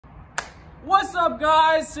What's up,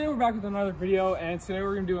 guys? Today we're back with another video, and today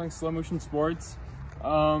we're gonna be doing slow motion sports.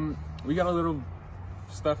 We got a little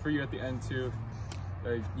stuff for you at the end too.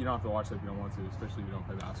 Like, you don't have to watch that if you don't want to, especially if you don't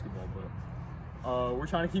play basketball. But we're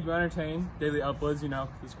trying to keep you entertained. Daily uploads, you know,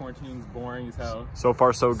 this quarantine's boring as hell. So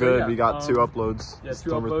far, so good. Yeah, we got 2 uploads. Yeah, 2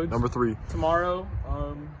 uploads. Number 3. Tomorrow,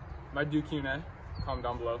 might do Q&A. Comment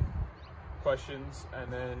down below questions,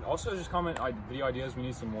 and then also just comment video ideas. We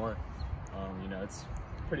need some more. You know, it's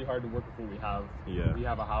pretty hard to work with what we have. Yeah. We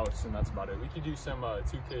have a house, and that's about it. We could do some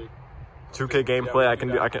 2K gameplay.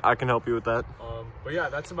 Yeah, I can help you with that. But yeah,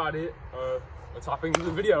 that's about it. Let's hop into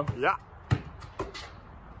the video. Yeah.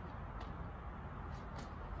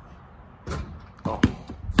 Oh.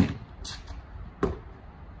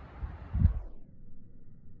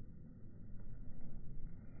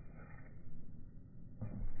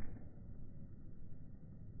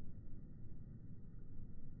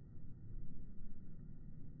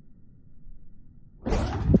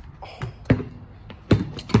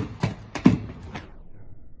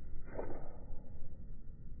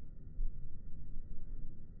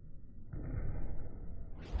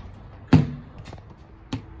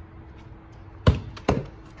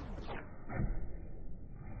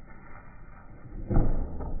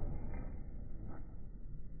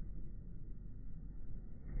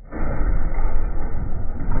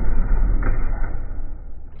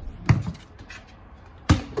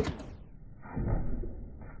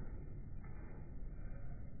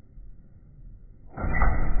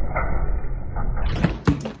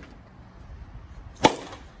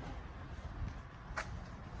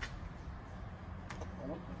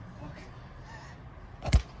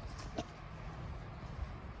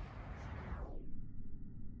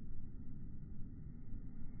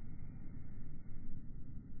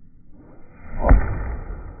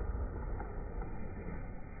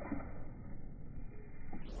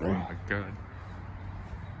 Oh my god.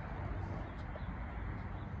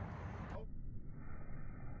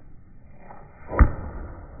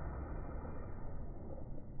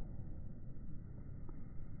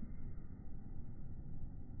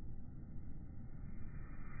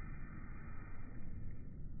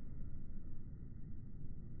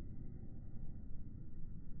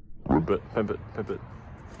 Pimp it.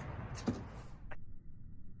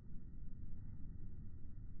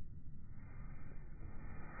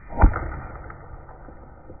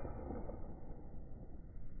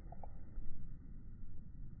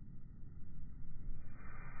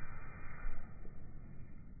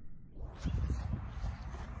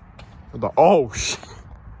 Oh shit.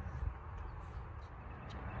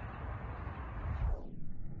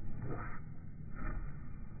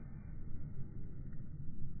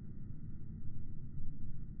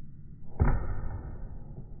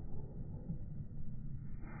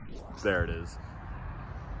 There it is.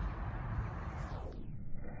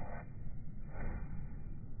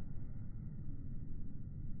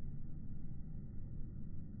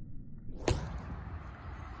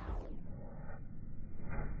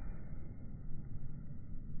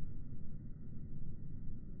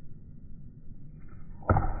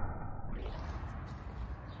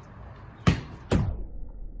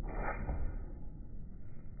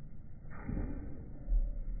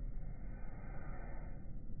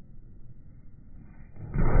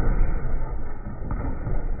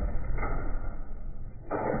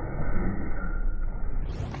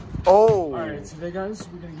 Oh! Alright, today guys,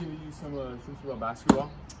 we're gonna give you some tips about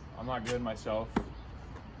basketball. I'm not good myself.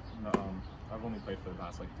 I've only played for the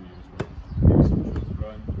past like 2 years, but maybe some trips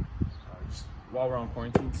run just while we're on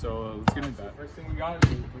quarantine. So let's get into that. First thing we got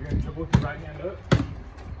is we're gonna dribble with your right hand up.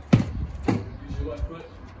 Use your left foot.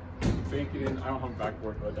 Bank it in. I don't have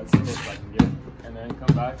backboard, but that's the closest I can get. And then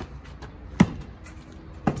come back.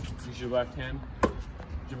 Use your left hand.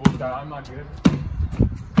 Dribble with that. I'm not good.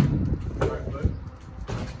 Right foot.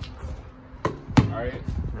 Alright,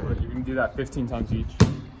 you can do that 15 times each.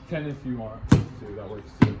 10 if you want to, that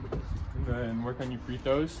works too. And then work on your free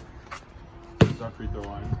throws. This is our free throw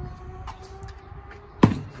line. So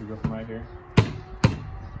we go from right here.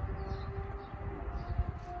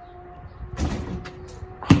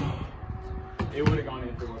 It would have gone in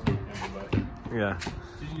if it wasn't a camera, but Yeah.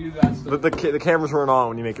 did you do that stuff? The cameras weren't on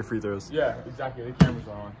when you make your free throws. Yeah, exactly. The cameras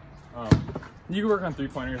are on. You can work on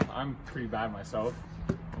 3-pointers. I'm pretty bad myself.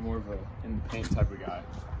 I'm more of a in the paint type of guy.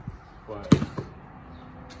 But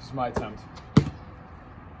this is my attempt.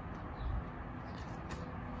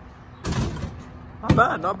 Not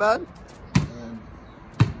bad, not bad. And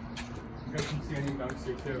you got some standing dunks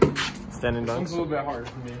here too. Standing This one's a dunks. little bit harder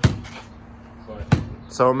for me. But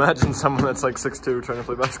So imagine someone that's like 6'2" trying to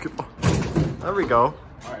play basketball. There we go.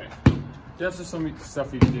 alright. That's just some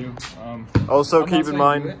stuff you can do. Also, I'm keep not in saying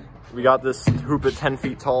mind, do it. we got this hoop at 10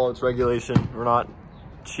 feet tall. It's regulation. We're not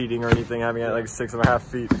cheating or anything, having it at like 6.5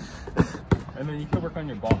 feet. And then you can work on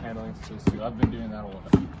your ball handling skills too. I've been doing that a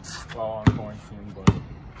lot while on quarantine, but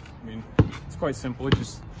I mean, it's quite simple.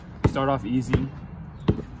 Just start off easy,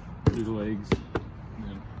 do the legs,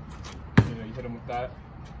 and then you hit them with that.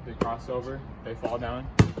 They cross over, they fall down,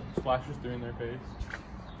 splashes through in their face.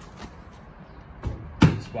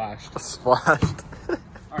 Splashed. Splashed.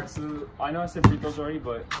 Alright, so I know I said free throws already,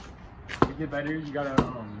 but to get better, you gotta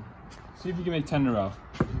see if you can make 10 in a row.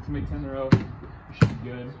 If you can make 10 in a row, you should be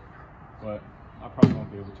good. But I probably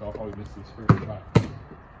won't be able to. I'll probably miss this first try.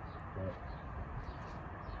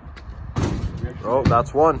 Oh,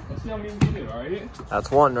 that's one. Let's see how many you can do, alright?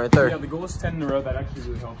 That's one right there. Yeah, the goal is 10 in a row. That actually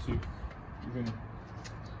really helps you. You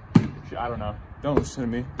can, I don't know. Don't listen to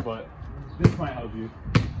me, but this might help you.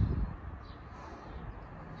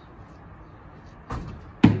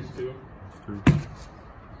 Here's two.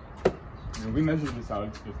 And we measured this out.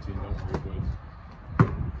 It's 15. Don't worry,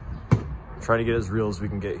 boys. Trying to get as real as we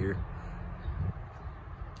can get here.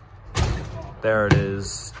 There it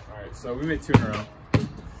is. Alright, so we made 2 in a row.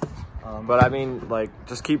 But I mean, like,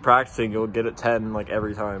 just keep practicing. You'll get it 10 like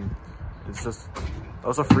every time. It's just,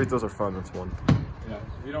 also free throws are fun. That's one. Yeah,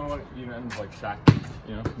 we don't want you to end like Shaq,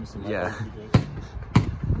 you know, missing Yeah.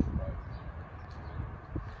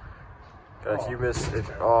 If you miss,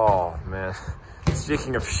 oh man.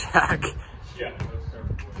 Speaking of Shaq, Yeah, that was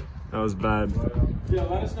terrible. that was bad. But, yeah,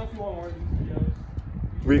 let us know if you want more of these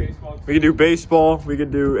videos. We can do baseball. We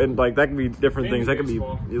can do, and like that can be different Mainly things. That can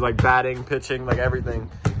baseball. be like batting, pitching, like everything.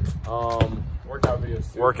 Workout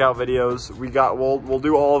videos too. Workout videos. We'll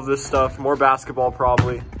do all of this stuff. More basketball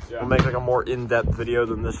probably. Yeah. We'll make like a more in-depth video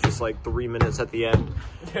than this, just like 3 minutes at the end.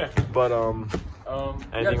 Yeah. But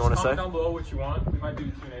Anything you want to say? Comment down below what you want. We might do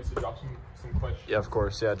the Q&A, so drop some questions. Yeah, of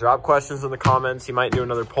course. Yeah, drop questions in the comments. He might do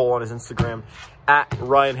another poll on his Instagram at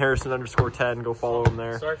RyanHarrison_10. Go follow him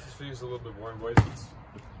there. Sorry if this video's a little bit boring, boys.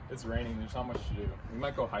 It's raining. There's not much to do. We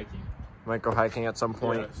might go hiking. Might go hiking at some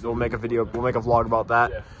point. Yeah, so We'll make a video. We'll make a vlog about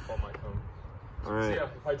that. Yeah, fall might come. All right. So yeah,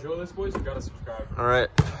 if I drill this, boys, you gotta subscribe. All right.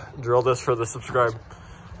 Drill this for the subscribe.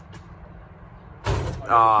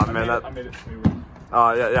 I Man, made it smooth.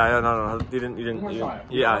 Yeah, no. You didn't. One more time.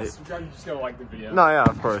 Yeah. Subscribe, you just gotta like the video. No, yeah,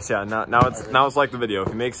 of course, yeah. Now it's like the video. If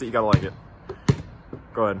he makes it, you gotta like it.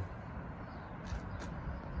 Go ahead.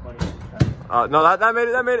 No, that made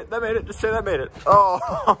it. Just say that made it.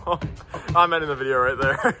 Oh, I'm ending the video right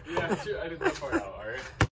there. Yeah, I did that part out. All right.